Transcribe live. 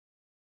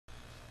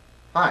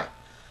Hi,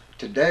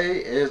 today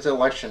is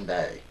election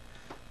day,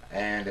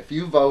 and if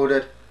you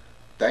voted,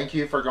 thank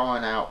you for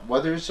going out,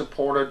 whether you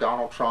supported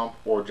Donald Trump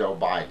or Joe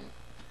Biden.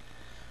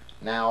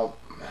 Now,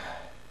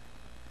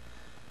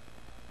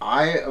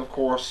 I of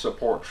course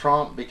support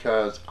Trump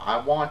because I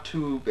want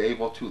to be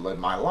able to live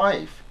my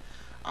life.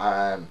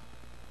 Um,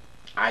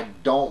 I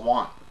don't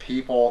want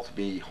people to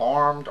be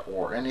harmed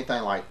or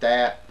anything like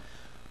that.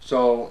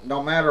 So,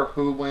 no matter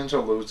who wins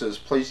or loses,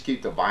 please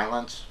keep the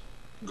violence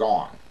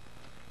gone.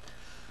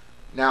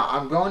 Now,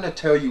 I'm going to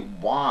tell you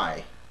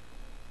why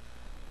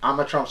I'm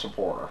a Trump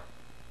supporter,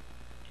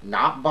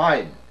 not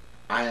Biden.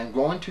 I am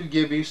going to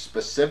give you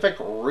specific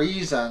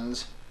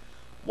reasons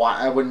why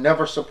I would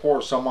never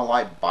support someone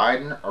like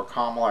Biden or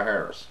Kamala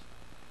Harris.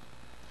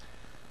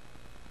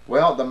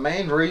 Well, the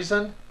main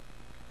reason,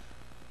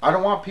 I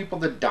don't want people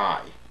to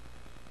die.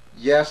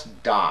 Yes,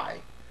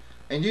 die.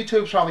 And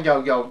YouTube's probably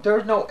going to go,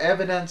 there's no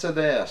evidence of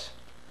this.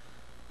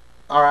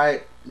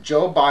 Alright,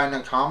 Joe Biden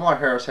and Kamala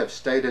Harris have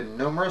stated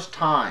numerous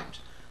times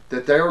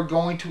that they are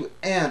going to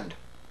end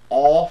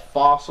all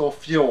fossil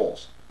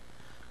fuels.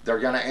 They're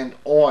going to end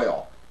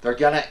oil. They're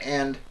going to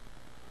end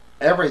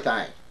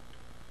everything.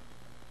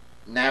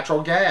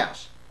 Natural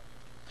gas.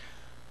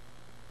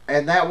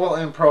 And that will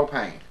end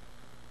propane.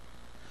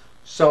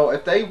 So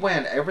if they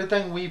win,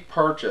 everything we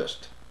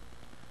purchased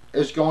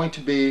is going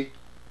to be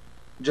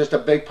just a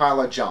big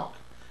pile of junk.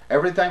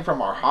 Everything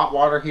from our hot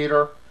water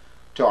heater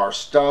to our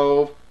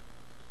stove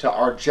to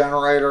our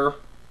generator,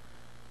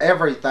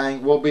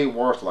 everything will be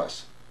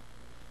worthless.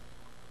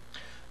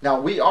 Now,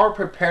 we are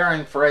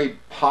preparing for a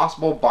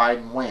possible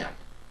Biden win.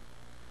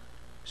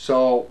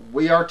 So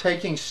we are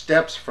taking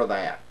steps for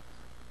that.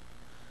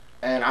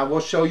 And I will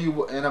show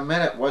you in a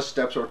minute what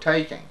steps we're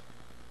taking.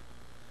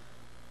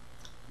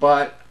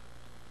 But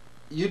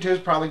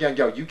YouTube's probably going to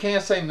go, you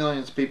can't say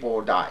millions of people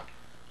will die.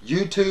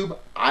 YouTube,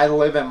 I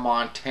live in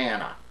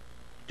Montana.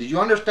 Do you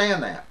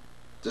understand that?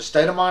 The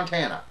state of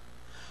Montana,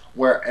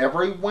 where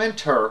every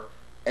winter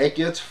it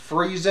gets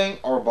freezing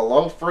or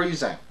below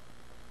freezing.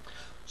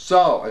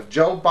 So if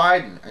Joe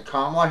Biden and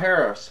Kamala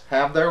Harris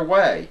have their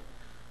way,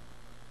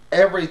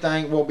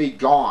 everything will be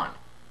gone.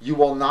 You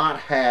will not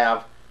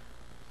have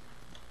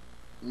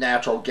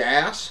natural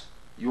gas.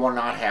 You will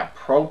not have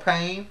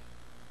propane.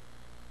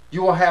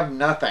 You will have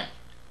nothing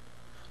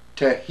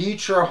to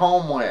heat your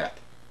home with,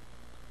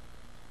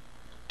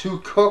 to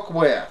cook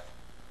with.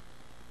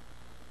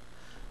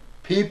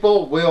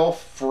 People will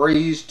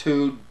freeze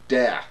to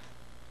death.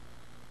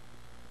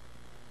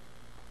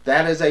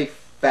 That is a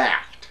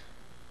fact.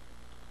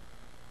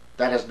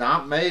 That is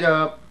not made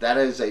up. That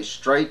is a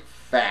straight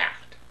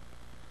fact.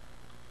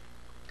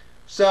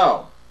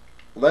 So,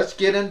 let's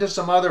get into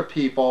some other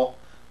people.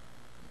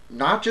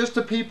 Not just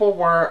the people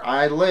where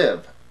I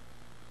live,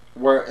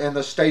 where in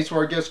the states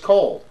where it gets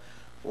cold.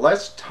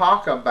 Let's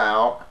talk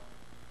about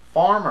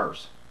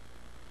farmers.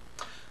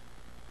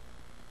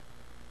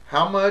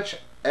 How much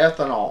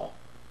ethanol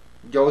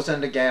goes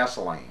into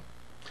gasoline?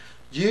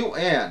 You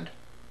end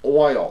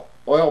oil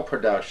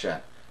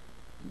production,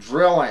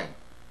 drilling.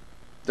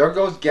 There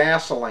goes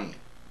gasoline.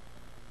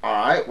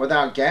 Alright,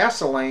 without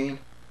gasoline,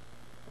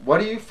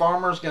 what are you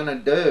farmers going to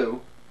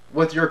do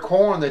with your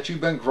corn that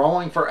you've been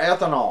growing for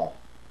ethanol?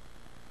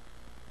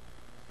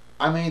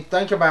 I mean,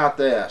 think about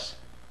this.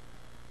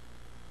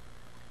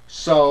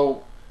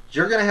 So,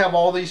 you're going to have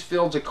all these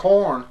fields of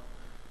corn,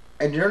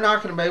 and you're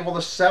not going to be able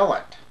to sell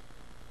it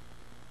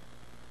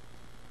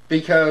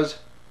because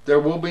there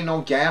will be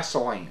no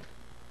gasoline.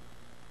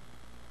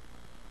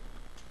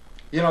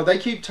 You know, they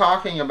keep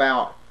talking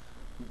about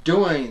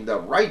doing the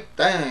right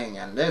thing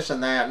and this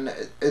and that,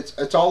 and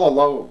it's all a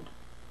load.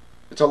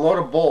 It's a load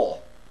of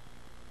bull.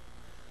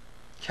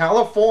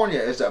 California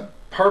is a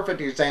perfect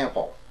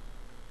example.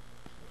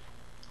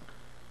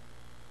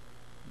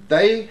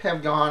 They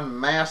have gone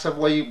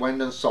massively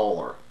wind and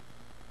solar.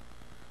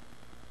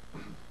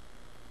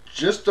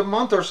 Just a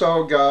month or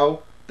so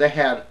ago, they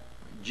had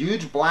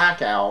huge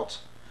blackouts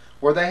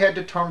where they had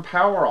to turn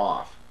power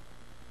off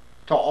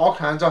to all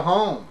kinds of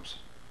homes.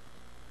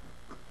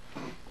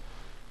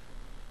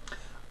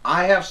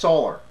 I have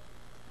solar.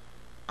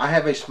 I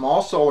have a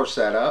small solar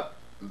setup,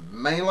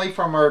 mainly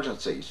for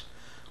emergencies.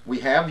 We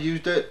have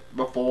used it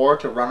before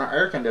to run our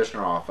air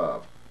conditioner off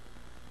of.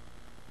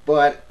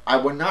 But I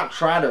would not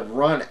try to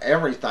run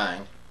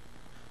everything.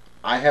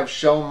 I have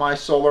shown my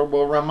solar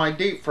will run my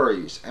deep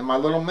freeze and my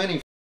little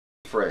mini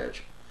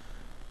fridge.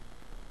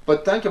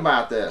 But think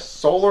about this.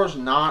 Solar's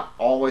not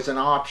always an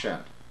option.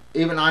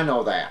 Even I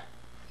know that.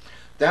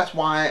 That's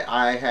why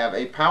I have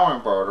a power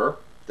inverter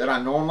that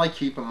I normally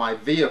keep in my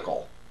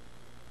vehicle.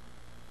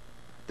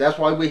 That's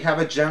why we have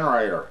a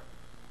generator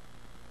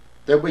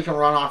that we can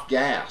run off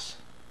gas.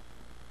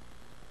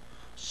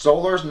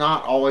 Solar's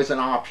not always an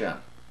option.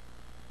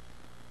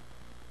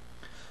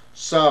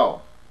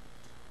 So,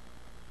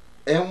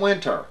 in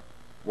winter,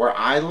 where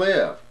I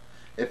live,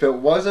 if it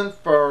wasn't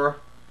for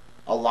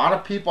a lot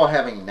of people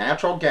having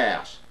natural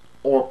gas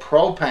or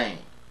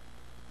propane,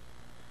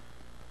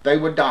 they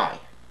would die.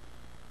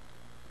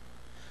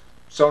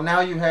 So now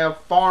you have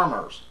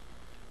farmers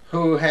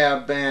who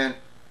have been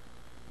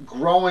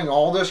growing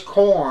all this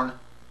corn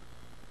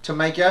to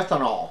make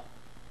ethanol.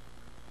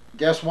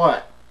 Guess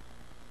what?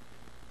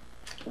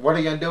 What are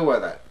you going to do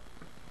with it?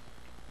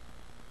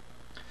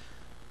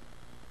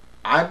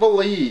 I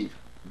believe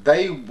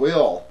they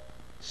will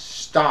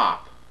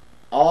stop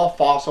all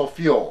fossil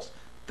fuels.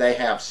 They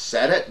have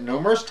said it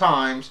numerous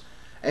times,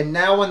 and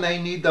now when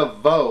they need the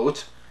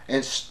vote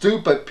and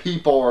stupid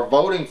people are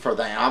voting for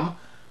them,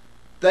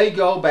 they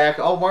go back,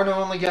 oh, we're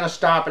only going to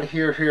stop it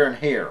here, here, and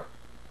here.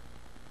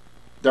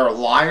 They're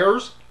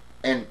liars,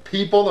 and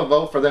people that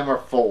vote for them are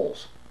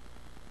fools.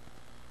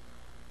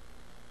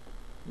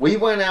 We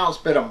went out and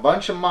spent a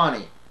bunch of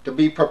money to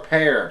be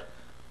prepared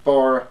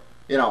for,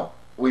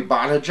 we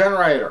bought a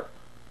generator.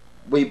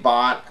 We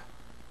bought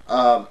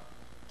a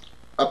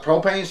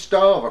propane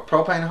stove, a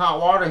propane hot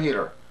water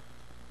heater.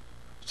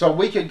 So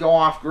we could go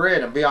off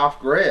grid and be off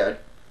grid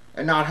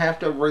and not have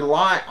to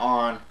rely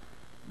on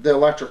the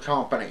electric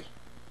company.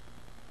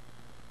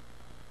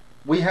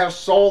 We have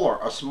solar,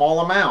 a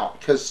small amount,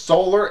 because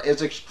solar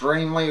is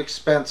extremely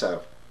expensive.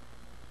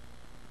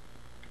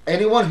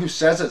 Anyone who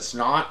says it's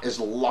not is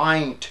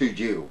lying to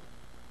you.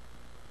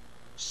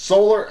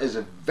 Solar is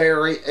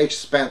very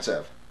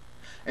expensive,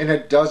 and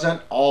it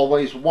doesn't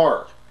always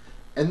work.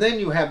 And then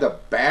you have the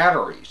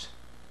batteries.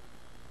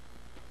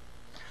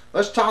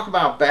 Let's talk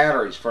about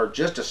batteries for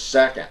just a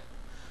second.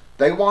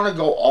 They want to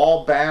go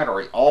all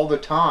battery all the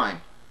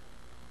time.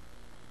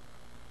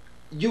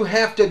 You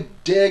have to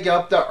dig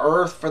up the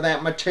earth for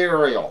that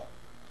material.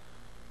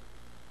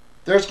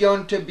 There's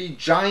going to be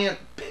giant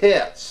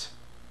pits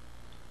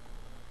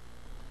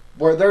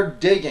where they're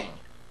digging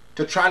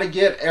to try to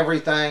get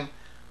everything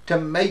to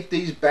make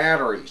these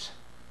batteries.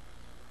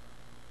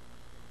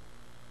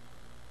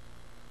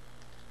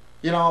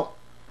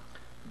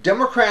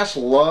 Democrats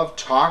love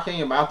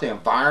talking about the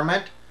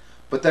environment,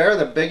 but they're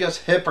the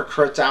biggest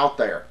hypocrites out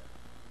there.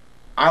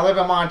 I live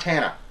in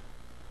Montana.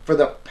 For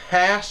the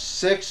past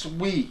 6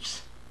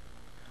 weeks,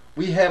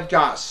 we have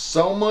got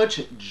so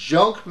much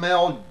junk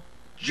mail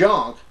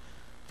junk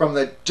from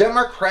the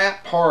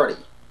Democrat Party.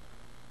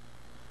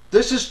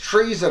 This is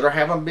trees that are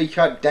having to be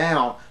cut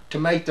down to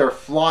make their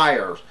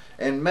flyers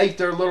and make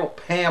their little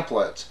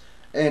pamphlets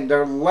and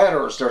their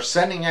letters they're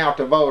sending out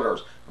to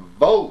voters.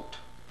 Vote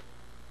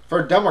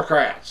for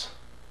Democrats.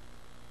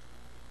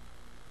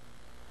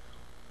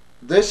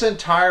 This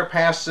entire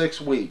past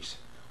 6 weeks,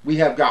 we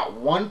have got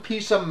one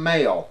piece of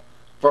mail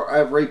for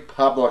every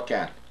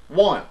Republican.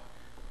 One.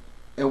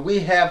 And we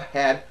have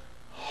had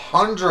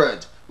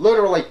hundreds,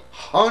 literally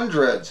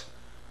hundreds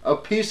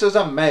of pieces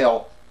of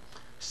mail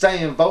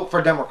saying vote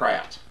for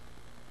Democrats.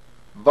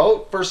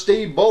 Vote for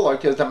Steve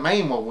Bullock is the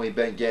main one we've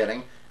been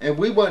getting, and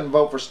we wouldn't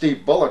vote for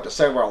Steve Bullock to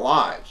save our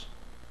lives.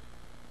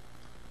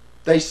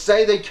 They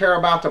say they care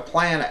about the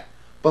planet,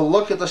 but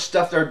look at the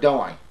stuff they're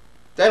doing.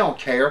 They don't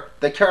care.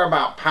 They care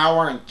about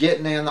power and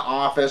getting in the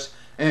office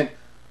and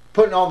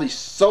putting all these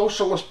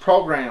socialist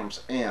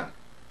programs in.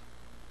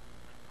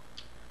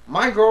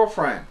 My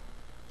girlfriend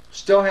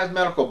still has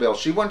medical bills.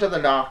 She went to the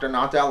doctor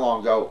not that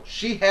long ago.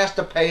 She has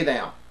to pay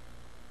them.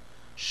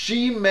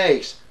 She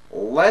makes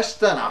less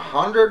than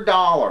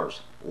 $100,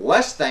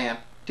 less than,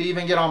 to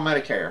even get on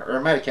Medicare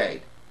or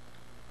Medicaid.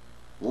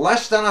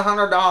 Less than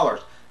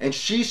 $100, and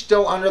she's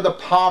still under the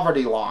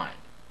poverty line.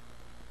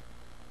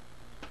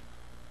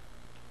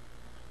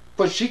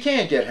 But she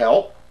can't get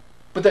help,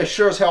 but they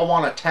sure as hell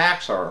want to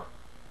tax her.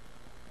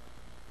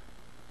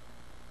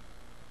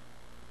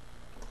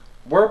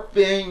 We're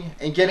being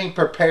and getting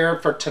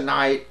prepared for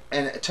tonight,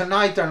 and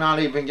tonight they're not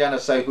even going to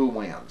say who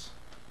wins.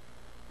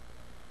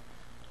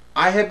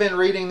 I have been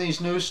reading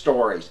these news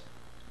stories.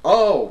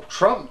 Oh,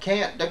 Trump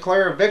can't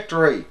declare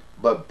victory,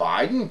 but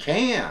Biden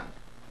can.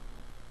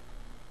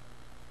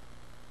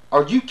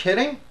 Are you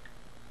kidding?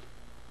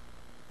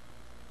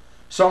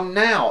 So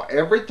now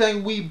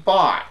everything we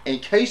bought in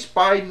case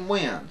Biden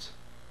wins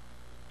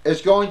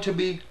is going to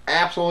be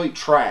absolute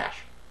trash.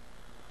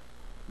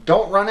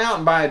 Don't run out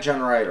and buy a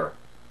generator,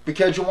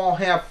 because you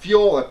won't have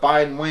fuel if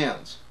Biden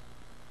wins.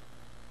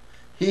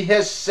 He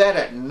has said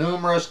it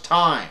numerous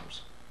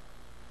times.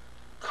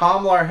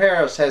 Kamala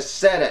Harris has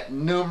said it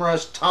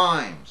numerous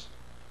times.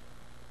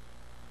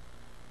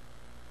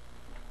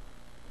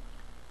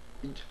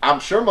 I'm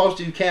sure most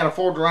of you can't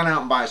afford to run out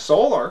and buy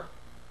solar.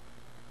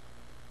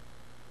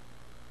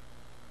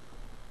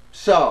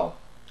 So,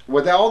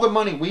 with all the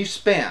money we've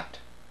spent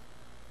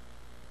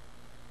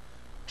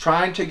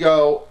trying to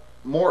go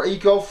more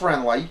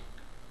eco-friendly,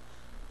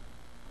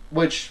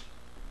 which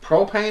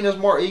propane is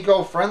more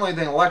eco-friendly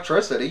than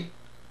electricity.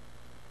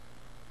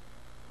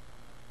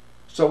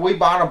 So we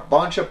bought a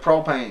bunch of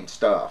propane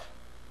stuff.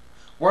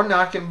 We're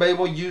not going to be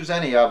able to use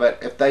any of it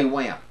if they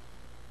win.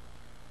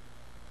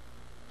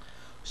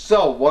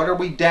 So what are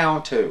we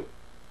down to?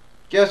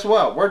 Guess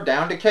what? We're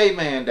down to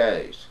caveman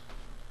days.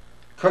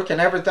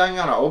 Cooking everything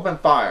on an open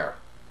fire.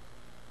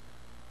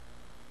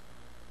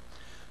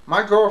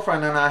 My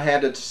girlfriend and I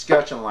had a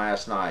discussion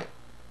last night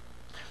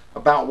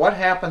about what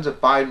happens if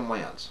Biden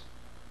wins.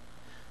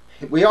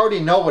 We already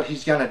know what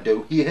he's going to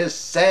do. He has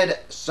said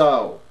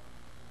so.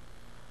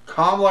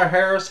 Kamala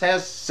Harris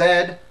has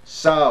said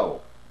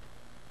so.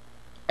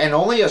 And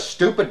only a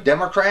stupid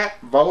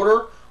Democrat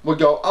voter would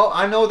go, oh,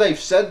 I know they've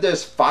said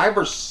this 5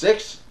 or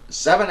 6,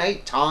 7,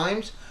 8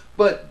 times,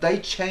 but they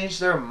changed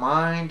their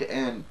mind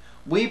and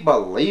we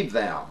believe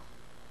them.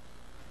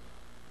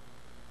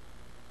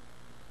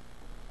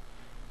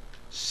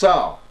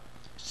 So,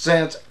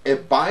 since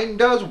if Biden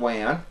does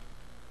win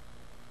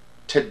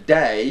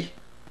today,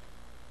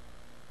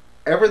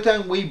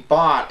 everything we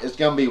bought is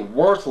going to be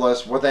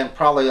worthless within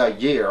probably a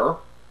year.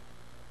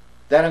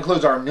 That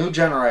includes our new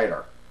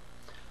generator,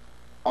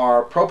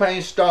 our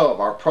propane stove,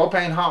 our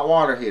propane hot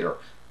water heater.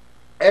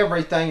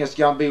 Everything is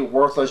going to be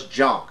worthless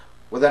junk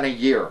within a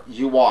year.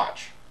 You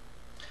watch.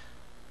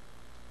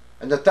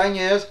 And the thing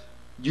is,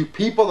 you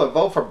people that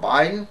vote for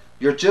Biden,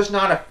 you're just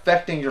not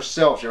affecting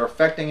yourselves. You're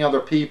affecting other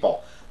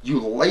people. You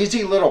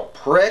lazy little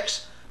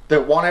pricks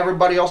that want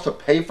everybody else to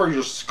pay for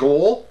your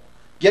school,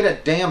 get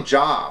a damn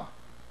job.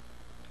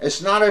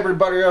 It's not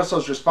everybody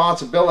else's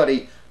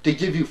responsibility to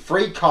give you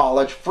free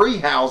college, free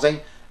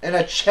housing, and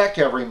a check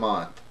every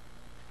month.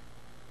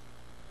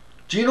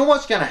 Do you know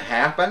what's going to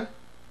happen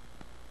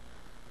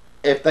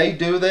if they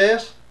do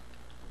this?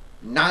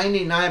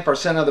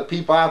 99% of the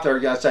people out there are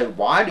going to say,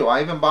 why do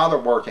I even bother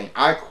working?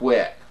 I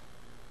quit.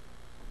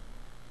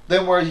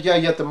 Then where are you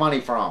going to get the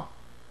money from?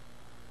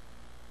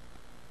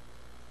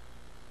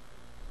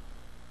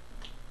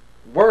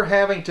 We're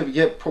having to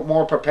get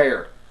more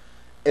prepared.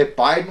 If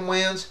Biden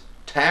wins,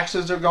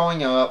 taxes are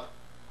going up,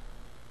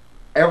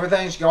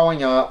 everything's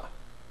going up,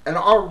 and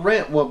our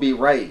rent will be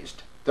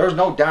raised. There's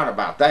no doubt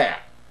about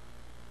that.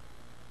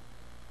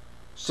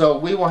 So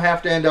we will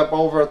have to end up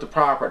over at the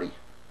property.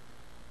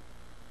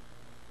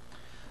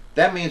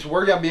 That means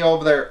we're going to be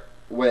over there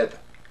with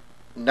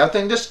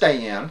nothing to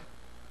stay in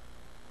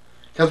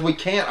because we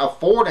can't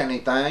afford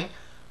anything.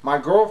 My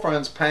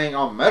girlfriend's paying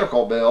on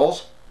medical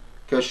bills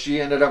because she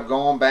ended up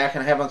going back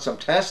and having some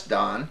tests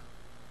done.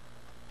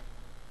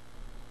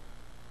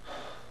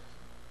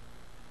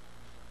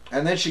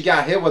 And then she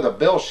got hit with a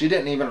bill she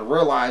didn't even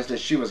realize that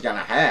she was going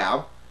to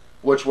have,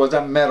 which was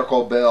a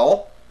medical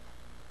bill.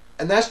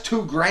 And that's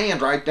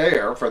 $2,000 right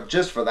there for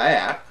just for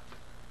that.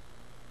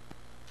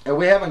 And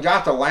we haven't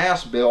got the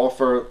last bill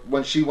for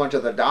when she went to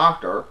the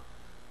doctor.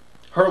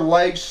 Her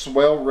legs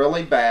swell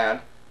really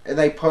bad, and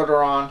they put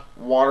her on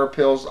water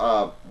pills,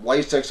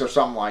 Lasix or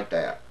something like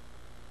that.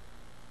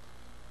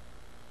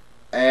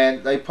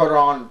 And they put her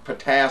on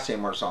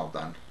potassium or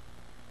something.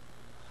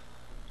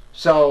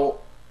 So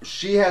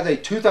she has a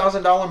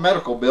 $2,000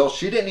 medical bill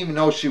she didn't even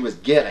know she was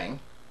getting.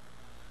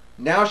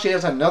 Now she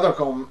has another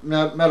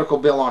medical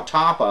bill on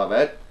top of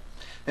it.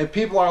 And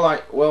people are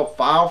like, well,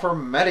 file for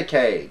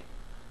Medicaid.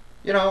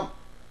 You know,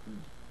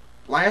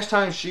 last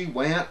time she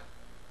went,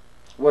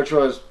 which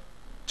was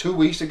 2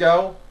 weeks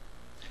ago,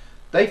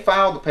 they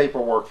filed the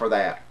paperwork for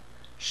that.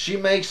 She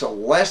makes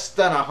less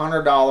than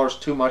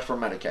 $100 too much for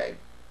Medicaid.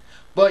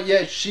 But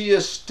yet she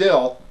is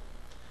still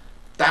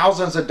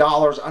thousands of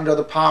dollars under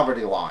the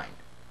poverty line.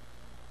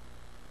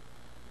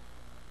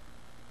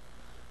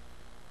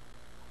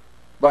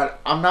 But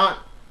I'm not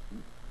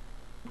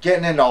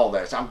getting into all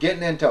this. I'm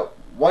getting into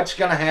what's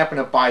going to happen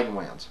if Biden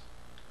wins.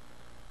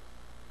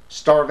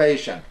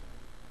 Starvation.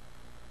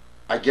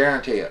 I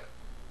guarantee it.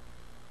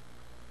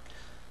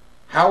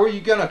 How are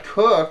you going to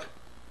cook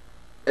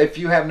if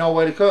you have no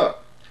way to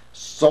cook?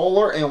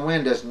 Solar and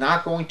wind is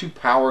not going to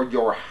power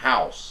your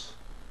house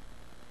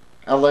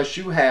unless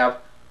you have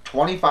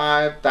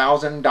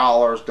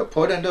 $25,000 to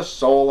put into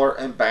solar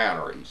and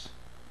batteries.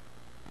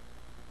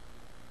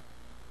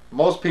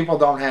 Most people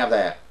don't have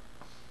that.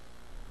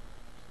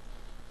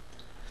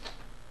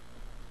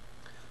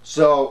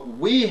 So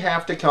we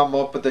have to come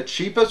up with the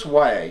cheapest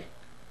way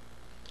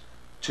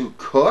to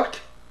cook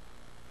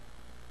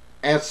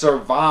and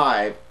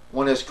survive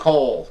when it's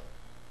cold.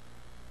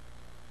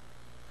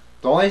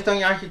 The only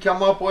thing I can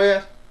come up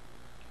with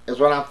is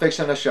what I'm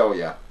fixing to show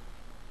you.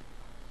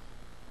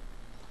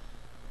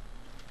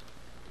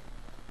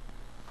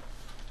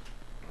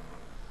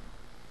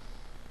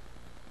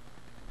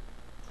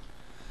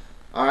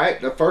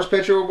 Alright, the first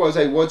picture was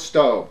a wood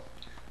stove.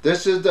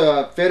 This is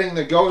the fitting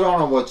that goes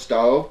on a wood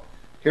stove.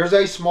 Here's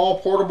a small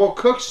portable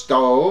cook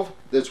stove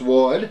that's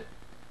wood.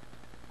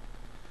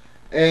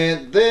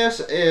 And this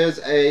is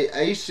a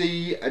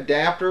AC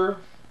adapter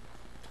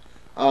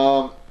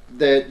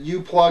that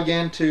you plug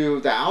into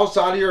the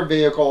outside of your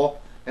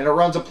vehicle, and it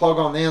runs a plug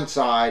on the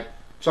inside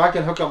so I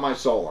can hook up my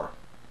solar.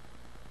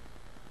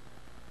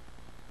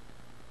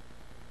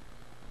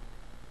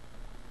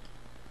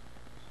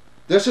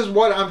 This is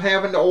what I'm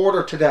having to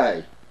order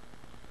today.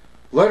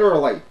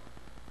 Literally.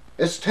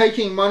 It's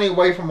taking money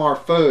away from our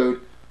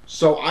food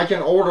so I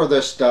can order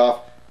this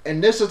stuff,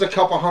 and this is a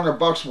couple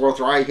 $100 worth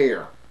right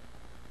here.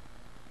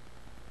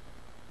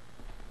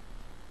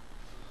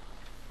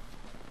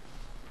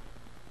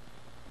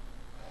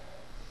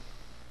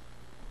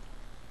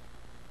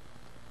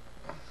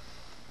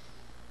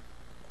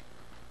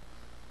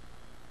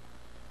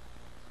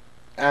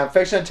 I'm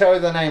fixing to tell you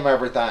the name of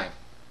everything.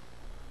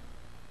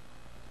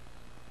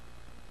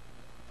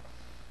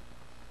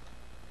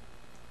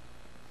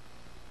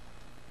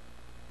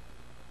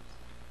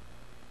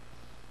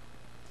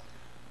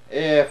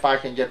 if I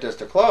can get this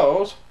to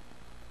close.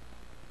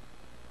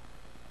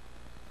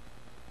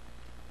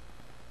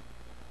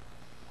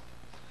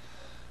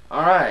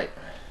 Alright,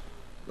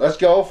 let's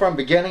go from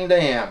beginning to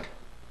end.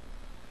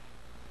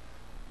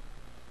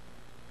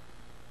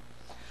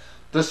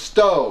 The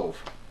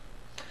stove.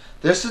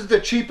 This is the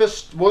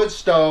cheapest wood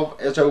stove.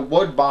 It's a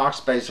wood box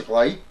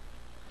basically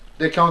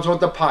that comes with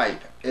the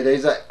pipe. It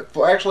is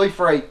actually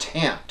for a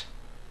tent.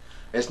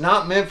 It's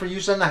not meant for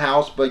use in the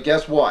house, but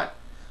guess what?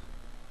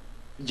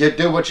 You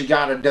do what you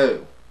gotta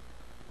do.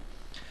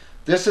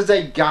 This is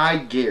a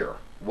Guide Gear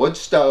wood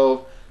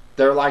stove.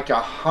 They're like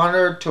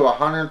 $100 to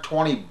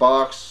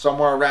 $120,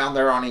 somewhere around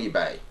there on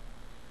eBay.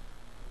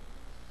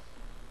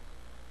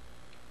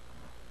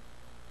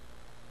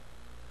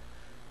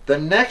 The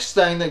next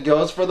thing that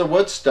goes for the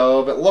wood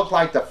stove, it looked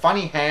like the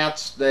funny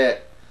hats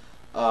that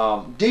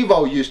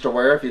Devo used to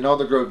wear, if you know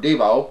the group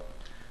Devo.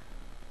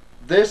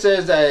 This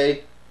is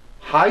a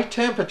high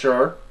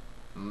temperature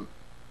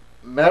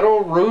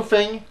metal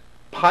roofing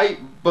pipe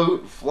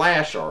boot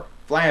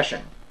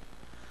flashing.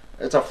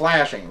 It's a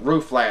flashing,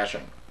 roof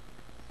flashing.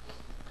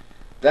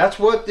 That's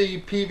what the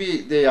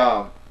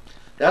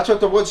that's what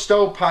the wood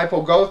stove pipe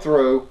will go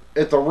through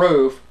at the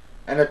roof,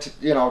 and it's,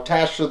 you know,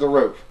 attached to the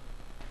roof.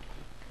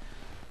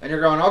 And you're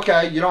going,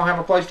 okay, you don't have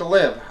a place to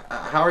live.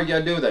 How are you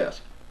going to do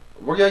this?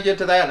 We're going to get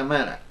to that in a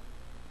minute.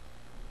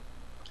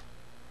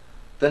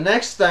 The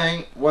next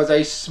thing was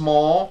a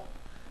small,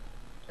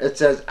 it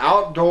says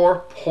outdoor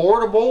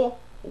portable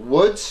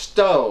wood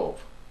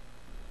stove.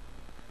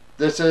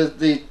 This is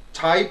the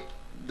type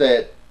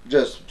that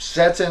just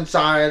sets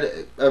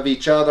inside of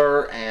each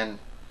other, and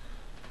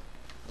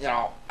you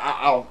know,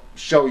 I'll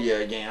show you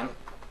again.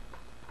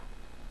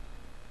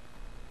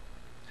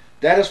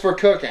 That is for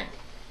cooking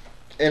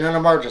in an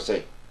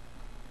emergency.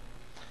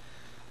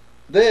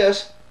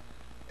 This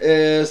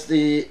is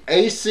the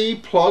AC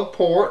plug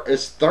port.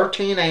 It's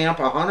 13 amp,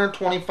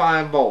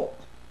 125 volt.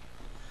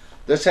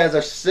 This has a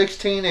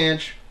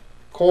 16-inch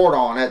cord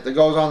on it that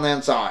goes on the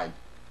inside.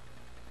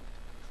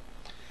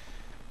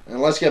 And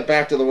let's get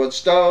back to the wood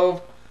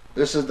stove.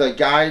 This is the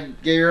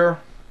Guide Gear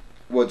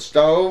wood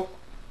stove.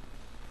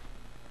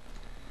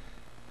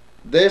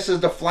 This is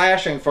the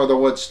flashing for the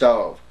wood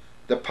stove.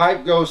 The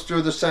pipe goes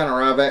through the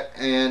center of it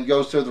and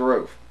goes through the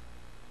roof.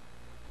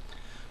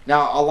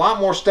 Now, a lot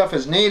more stuff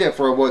is needed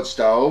for a wood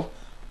stove,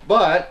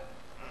 but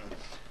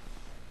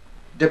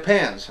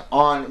depends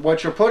on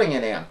what you're putting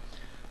it in.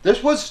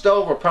 This wood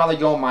stove will probably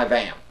go in my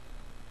van.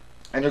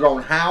 And you're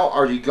going, how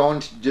are you going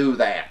to do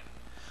that?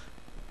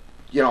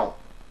 You know,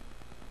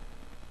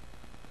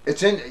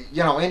 it's in,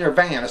 you know, in your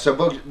van. It's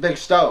a big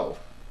stove.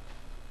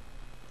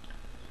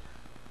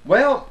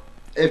 Well,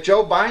 if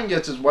Joe Biden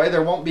gets his way,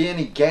 there won't be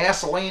any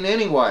gasoline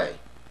anyway.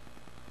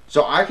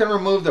 So I can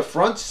remove the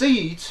front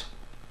seats,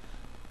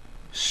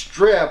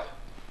 strip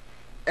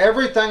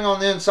everything on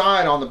the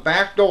inside on the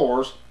back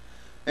doors,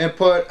 and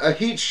put a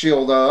heat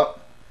shield up,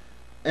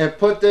 and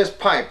put this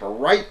pipe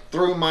right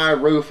through my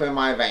roof in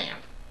my van.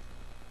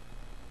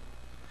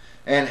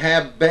 And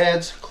have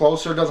beds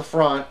closer to the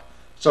front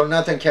so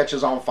nothing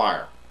catches on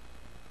fire.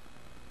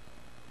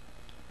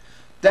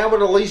 That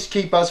would at least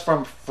keep us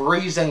from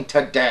freezing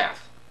to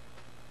death.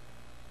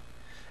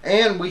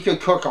 And we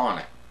could cook on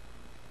it.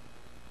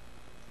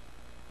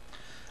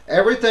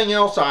 Everything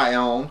else I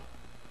own,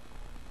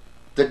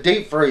 the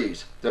deep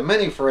freeze, the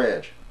mini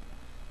fridge,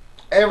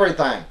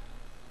 everything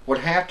would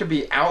have to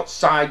be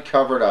outside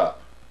covered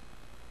up.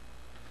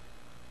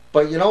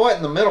 But you know what?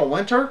 In the middle of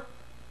winter,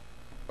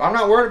 I'm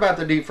not worried about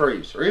the deep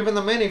freeze or even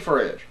the mini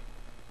fridge.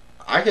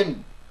 I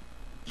can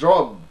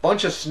throw a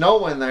bunch of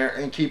snow in there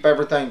and keep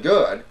everything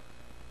good.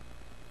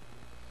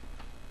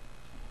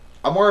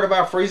 I'm worried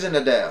about freezing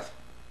to death.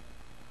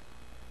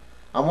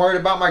 I'm worried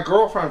about my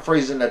girlfriend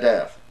freezing to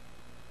death.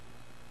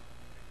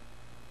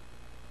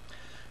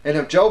 And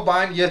if Joe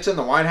Biden gets in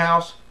the White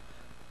House,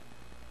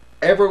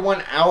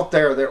 everyone out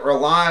there that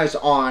relies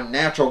on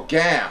natural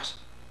gas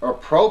or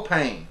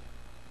propane,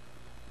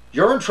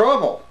 you're in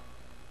trouble.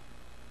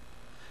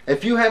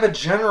 If you have a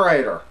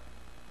generator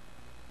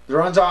that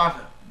runs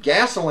off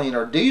gasoline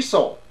or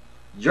diesel,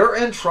 you're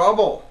in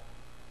trouble.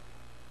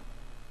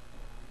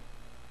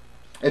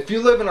 If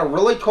you live in a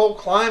really cold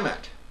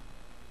climate,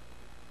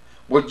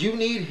 would you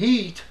need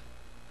heat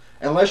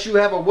unless you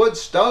have a wood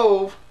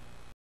stove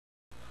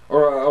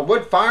or a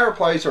wood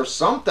fireplace or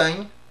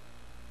something?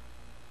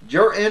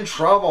 You're in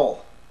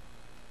trouble.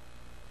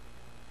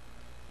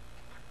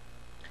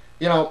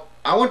 You know,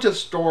 I went to the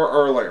store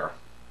earlier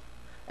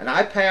and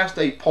I passed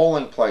a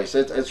polling place.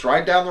 It's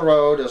right down the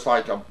road. It's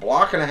like a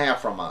block and a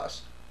half from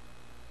us.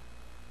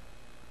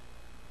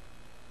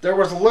 There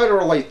was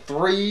literally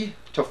 3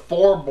 to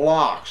 4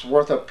 blocks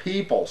worth of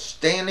people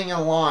standing in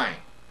line,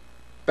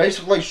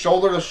 basically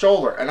shoulder to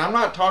shoulder. And I'm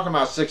not talking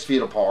about 6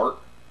 feet apart.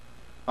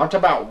 I'm talking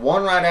about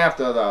one right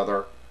after the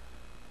other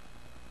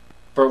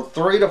for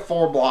 3 to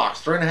 4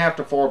 blocks, 3.5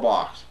 to 4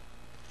 blocks.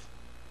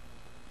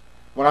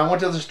 When I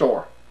went to the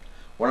store.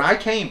 When I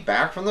came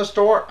back from the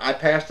store, I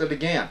passed it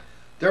again.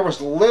 There was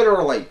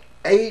literally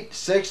 8,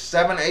 6,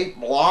 7, 8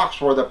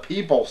 blocks worth of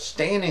people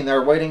standing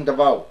there waiting to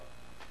vote.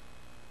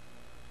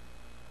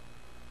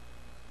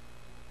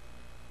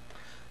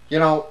 You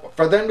know,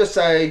 for them to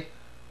say,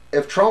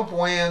 if Trump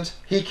wins,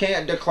 he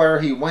can't declare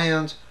he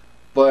wins,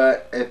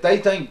 but if they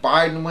think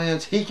Biden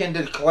wins, he can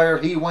declare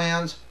he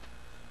wins,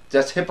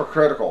 that's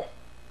hypocritical.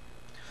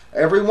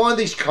 Every one of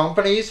these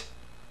companies,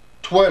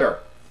 Twitter,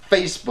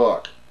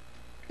 Facebook,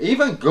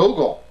 even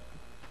Google,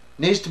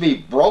 needs to be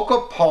broke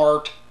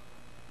apart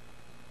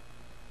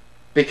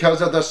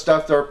because of the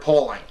stuff they're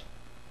pulling.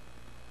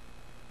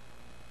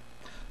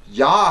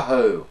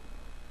 Yahoo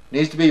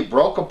needs to be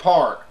broke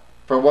apart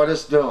for what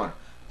it's doing.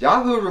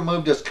 Yahoo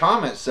removed its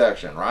comment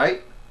section,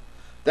 right?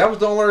 That was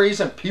the only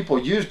reason people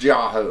used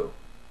Yahoo.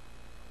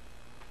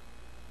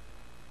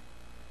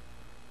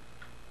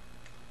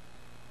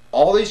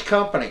 All these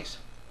companies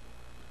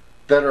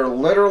that are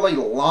literally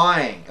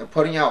lying and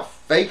putting out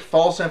fake,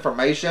 false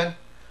information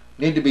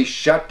need to be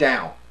shut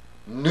down.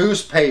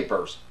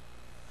 Newspapers,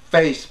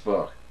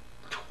 Facebook,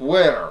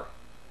 Twitter,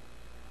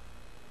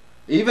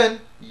 even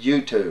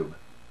YouTube,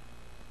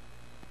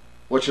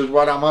 which is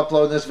what I'm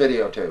uploading this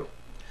video to,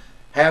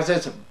 has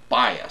its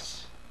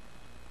bias.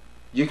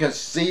 You can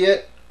see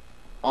it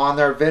on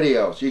their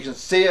videos. You can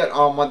see it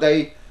on what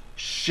they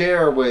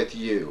share with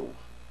you.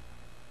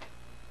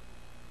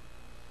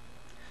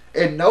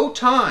 In no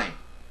time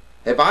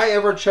have I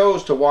ever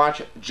chose to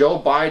watch Joe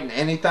Biden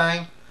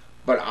anything,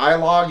 but I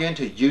log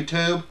into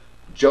YouTube,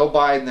 Joe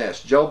Biden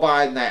this, Joe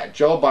Biden that,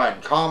 Joe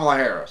Biden, Kamala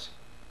Harris.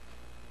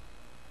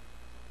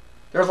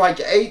 There's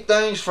like 8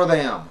 things for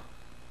them.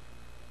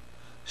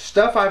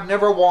 Stuff I've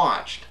never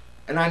watched,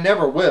 and I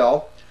never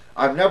will.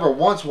 I've never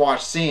once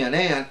watched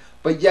CNN,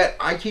 but yet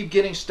I keep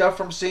getting stuff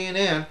from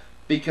CNN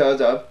because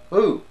of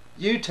who?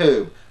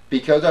 YouTube.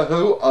 Because of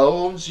who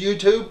owns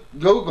YouTube?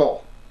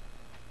 Google.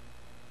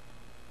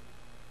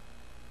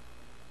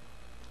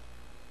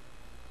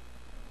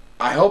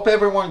 I hope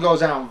everyone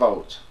goes out and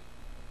votes.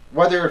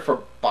 Whether it's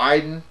for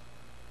Biden,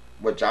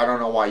 which I don't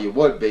know why you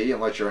would be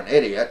unless you're an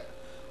idiot,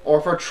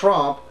 or for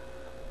Trump.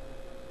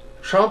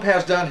 Trump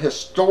has done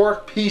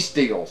historic peace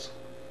deals.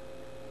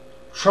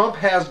 Trump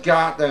has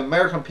got the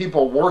American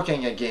people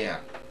working again.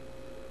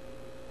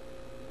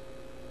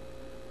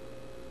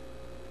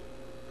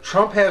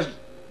 Trump has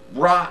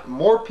brought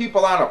more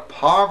people out of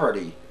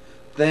poverty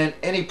than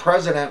any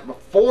president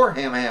before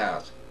him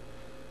has.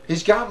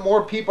 He's got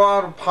more people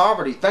out of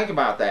poverty. Think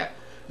about that.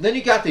 And then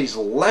you got these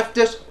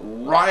leftist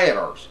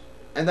rioters,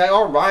 and they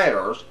are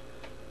rioters.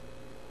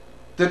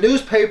 The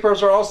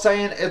newspapers are all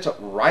saying it's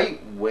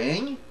right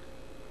wing.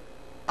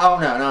 Oh,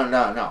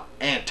 no.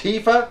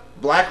 Antifa,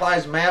 Black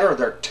Lives Matter,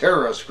 they're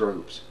terrorist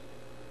groups.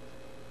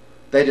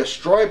 They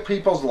destroy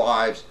people's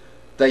lives.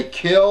 They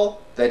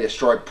kill, they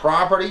destroy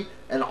property,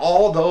 and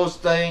all those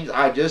things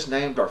I just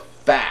named are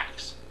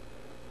facts.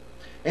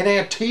 And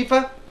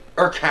Antifa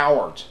are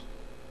cowards.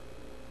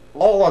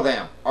 All of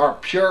them are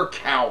pure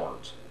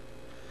cowards.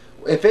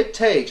 If it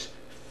takes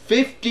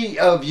 50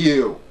 of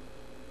you,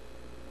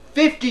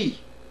 50,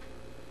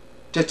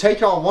 to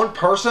take on one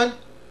person,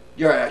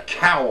 you're a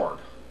coward.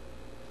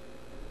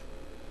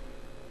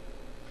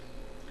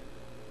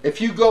 If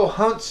you go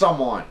hunt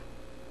someone,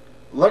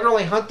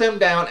 literally hunt them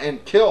down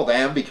and kill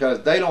them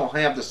because they don't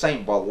have the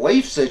same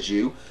beliefs as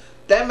you,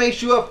 that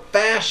makes you a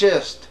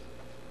fascist.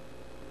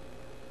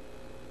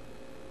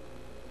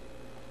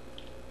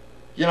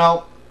 You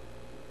know,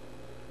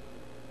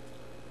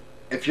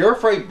 if you're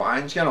afraid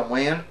Biden's going to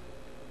win,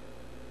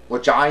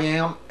 which I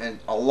am, and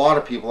a lot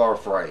of people are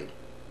afraid,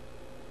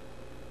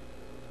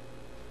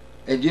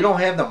 and you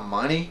don't have the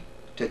money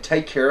to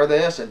take care of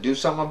this and do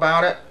something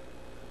about it,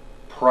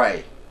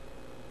 pray.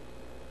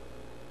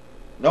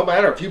 No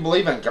matter if you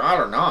believe in God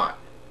or not,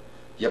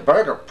 you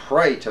better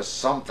pray to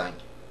something,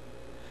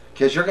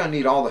 because you're going to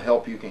need all the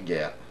help you can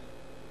get.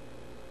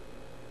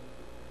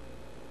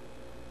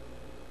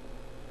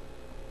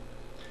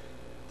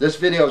 This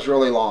video is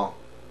really long,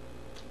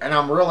 and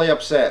I'm really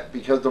upset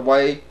because the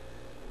way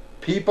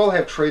people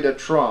have treated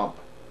Trump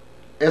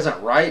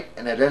isn't right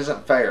and it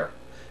isn't fair.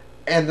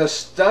 And the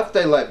stuff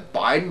they let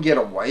Biden get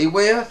away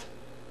with,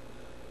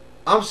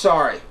 I'm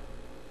sorry.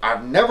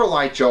 I've never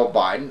liked Joe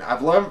Biden.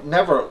 I've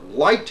never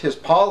liked his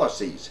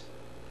policies.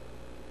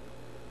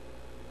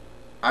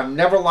 I've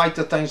never liked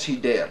the things he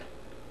did.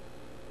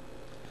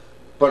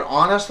 But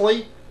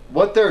honestly,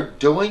 what they're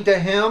doing to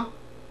him,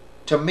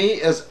 to me,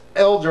 is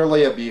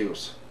elderly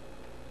abuse.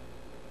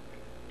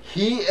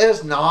 He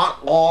is not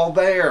all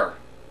there.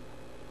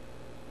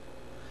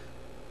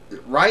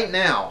 Right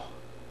now,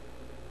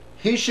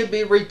 he should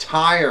be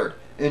retired,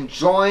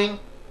 enjoying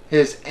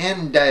his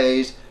end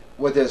days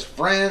with his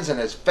friends and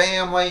his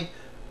family,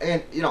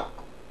 and, you know,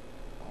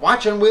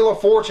 watching Wheel of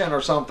Fortune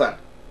or something.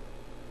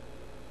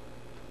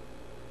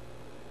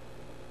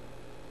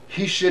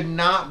 He should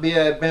not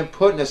been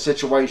put in a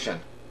situation.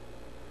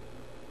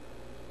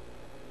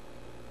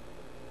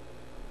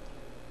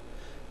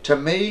 To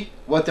me,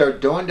 what they're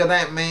doing to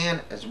that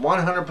man is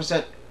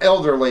 100%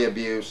 elderly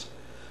abuse.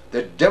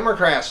 The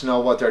Democrats know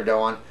what they're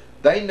doing.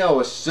 They know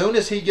as soon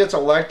as he gets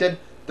elected,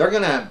 they're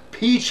going to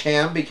impeach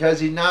him because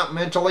he's not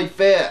mentally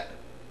fit.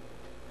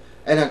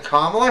 And then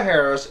Kamala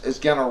Harris is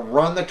going to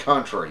run the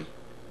country.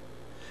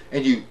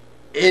 And you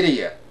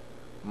idiot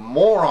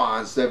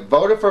morons that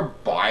voted for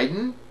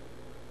Biden,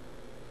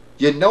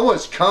 you know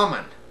it's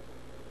coming.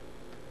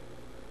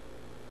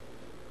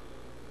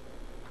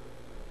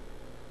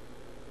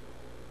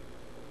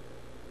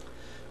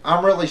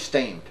 I'm really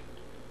steamed.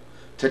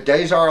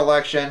 Today's our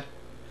election,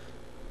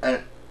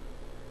 and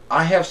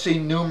I have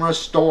seen numerous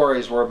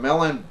stories where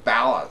mail-in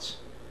ballots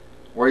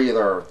were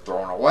either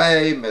thrown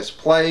away,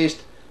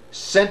 misplaced,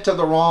 sent to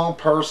the wrong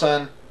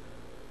person.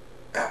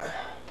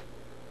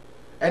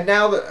 And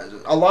now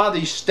a lot of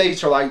these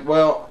states are like,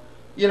 well,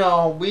 you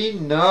know, we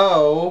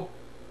know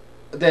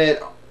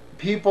that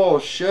people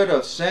should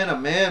have sent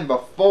them in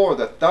before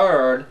the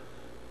 3rd,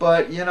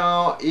 but, you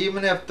know,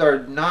 even if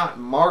they're not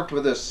marked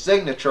with a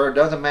signature, it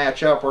doesn't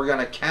match up, we're going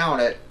to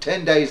count it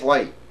 10 days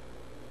late.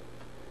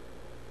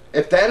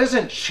 If that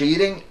isn't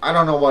cheating, I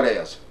don't know what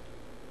is.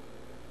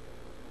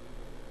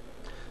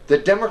 The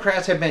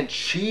Democrats have been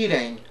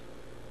cheating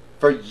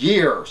for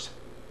years,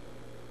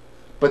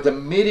 but the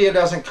media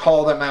doesn't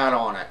call them out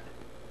on it.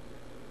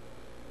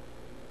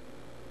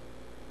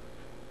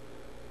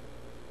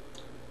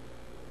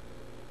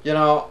 You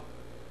know,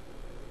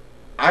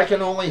 I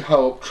can only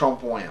hope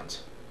Trump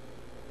wins.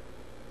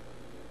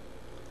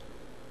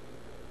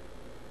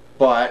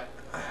 But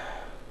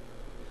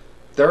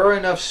there are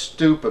enough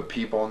stupid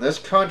people in this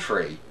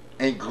country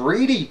and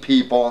greedy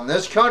people in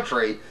this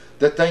country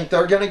that think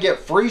they're going to get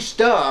free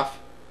stuff,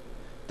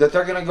 that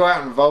they're going to go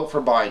out and vote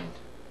for Biden.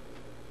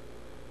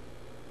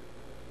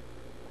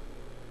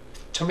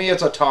 To me,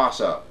 it's a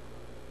toss-up.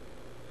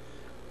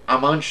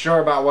 I'm unsure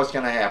about what's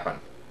going to happen.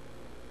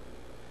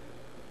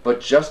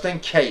 But just in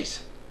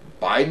case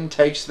Biden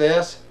takes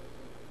this,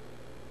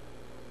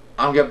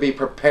 I'm going to be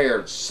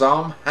prepared,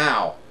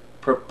 somehow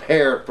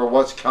prepared for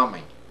what's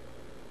coming.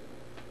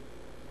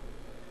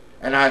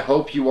 And I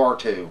hope you are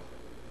too.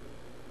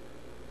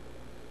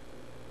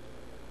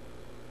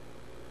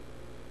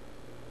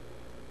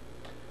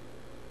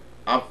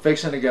 I'm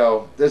fixing to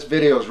go. This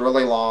video is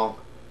really long.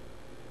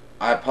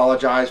 I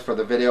apologize for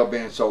the video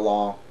being so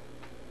long.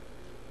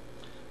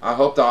 I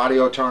hope the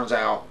audio turns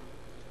out.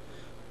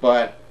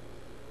 But,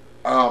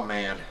 oh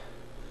man.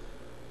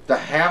 The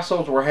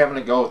hassles we're having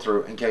to go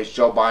through in case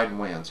Joe Biden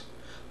wins.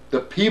 The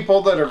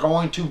people that are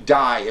going to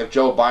die if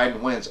Joe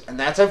Biden wins. And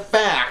that's a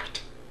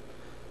fact.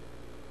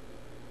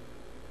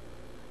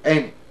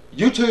 And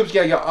YouTube's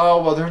going to go,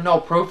 oh, well, there's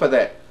no proof of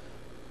that.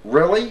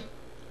 Really?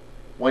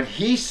 When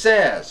he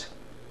says,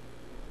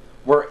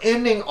 we're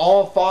ending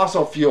all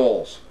fossil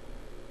fuels,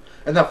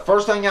 and the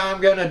first thing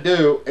I'm going to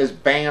do is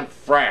ban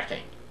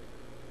fracking.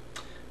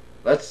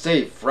 Let's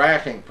see.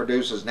 Fracking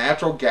produces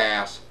natural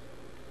gas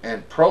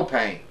and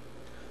propane.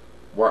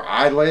 Where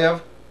I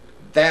live,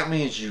 that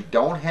means you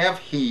don't have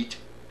heat,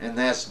 and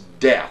that's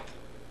death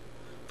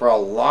for a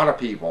lot of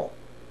people.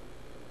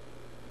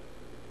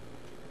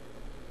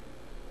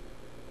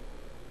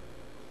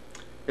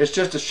 It's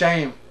just a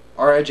shame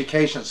our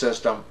education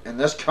system in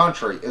this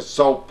country is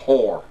so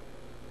poor,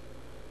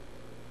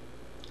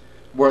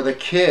 where the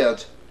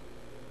kids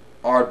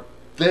are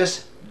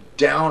this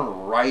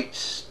downright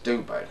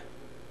stupid.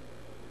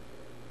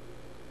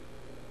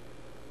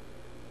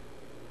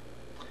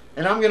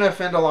 And I'm going to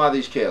offend a lot of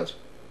these kids.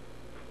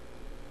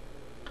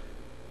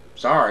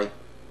 Sorry,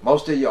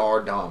 most of you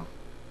are dumb.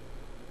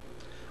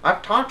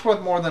 I've talked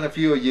with more than a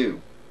few of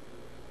you.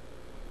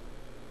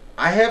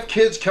 I have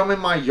kids come in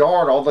my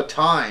yard all the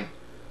time,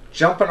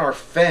 jumping our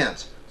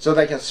fence so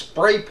they can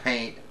spray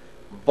paint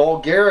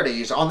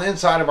vulgarities on the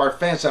inside of our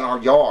fence in our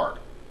yard.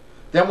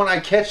 Then when I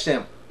catch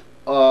them,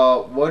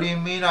 what do you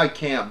mean I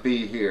can't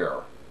be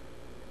here?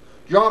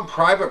 You're on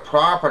private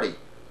property.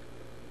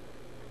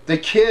 The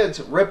kids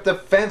rip the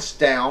fence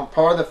down,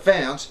 part of the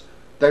fence.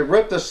 They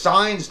rip the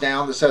signs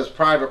down that says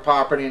private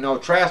property, no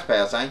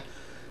trespassing.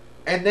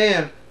 And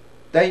then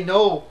they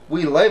know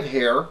we live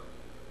here.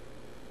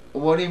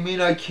 What do you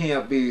mean I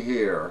can't be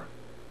here?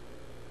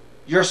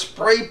 You're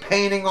spray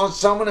painting on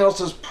someone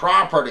else's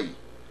property.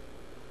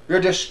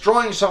 You're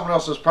destroying someone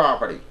else's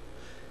property.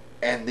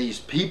 And these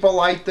people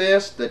like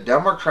this, the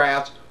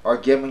Democrats, are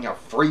giving a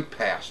free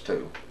pass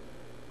to.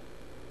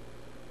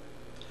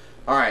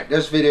 Alright,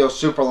 this video is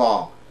super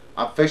long.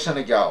 I'm fixing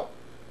to go.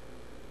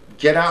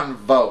 Get out and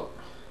vote.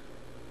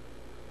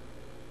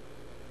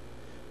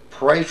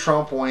 Pray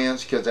Trump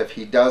wins, because if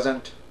he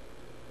doesn't,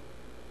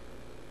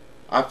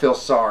 I feel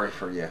sorry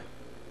for you.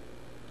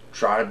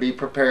 Try to be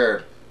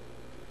prepared.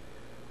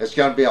 It's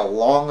going to be a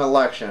long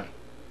election.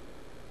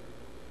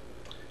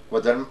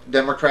 With the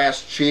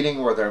Democrats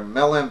cheating with their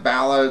mail-in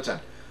ballots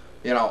and,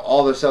 you know,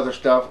 all this other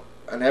stuff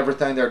and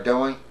everything they're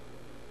doing.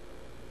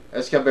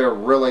 It's going to be a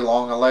really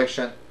long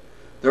election.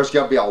 There's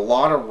going to be a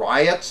lot of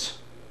riots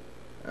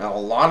and a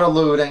lot of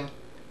looting.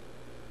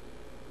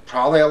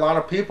 Probably a lot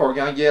of people are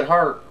going to get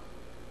hurt.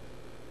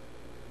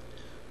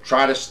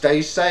 Try to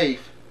stay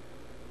safe.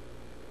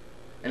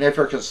 And if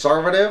you're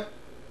conservative,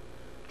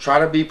 try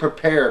to be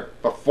prepared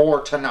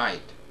before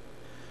tonight.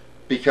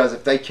 Because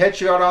if they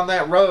catch you out on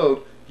that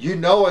road, you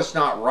know it's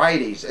not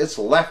righties, it's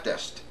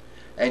leftist.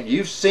 And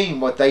you've seen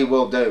what they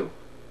will do.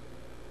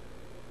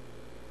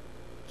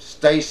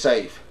 Stay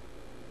safe.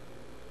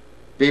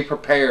 Be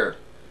prepared.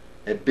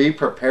 And be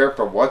prepared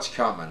for what's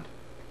coming.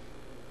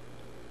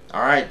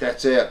 Alright,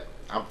 that's it.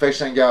 I'm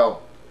fixing to go.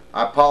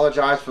 I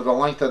apologize for the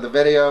length of the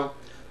video.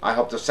 I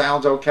hope the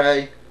sound's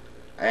okay.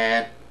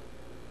 And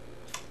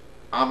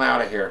I'm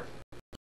out of here.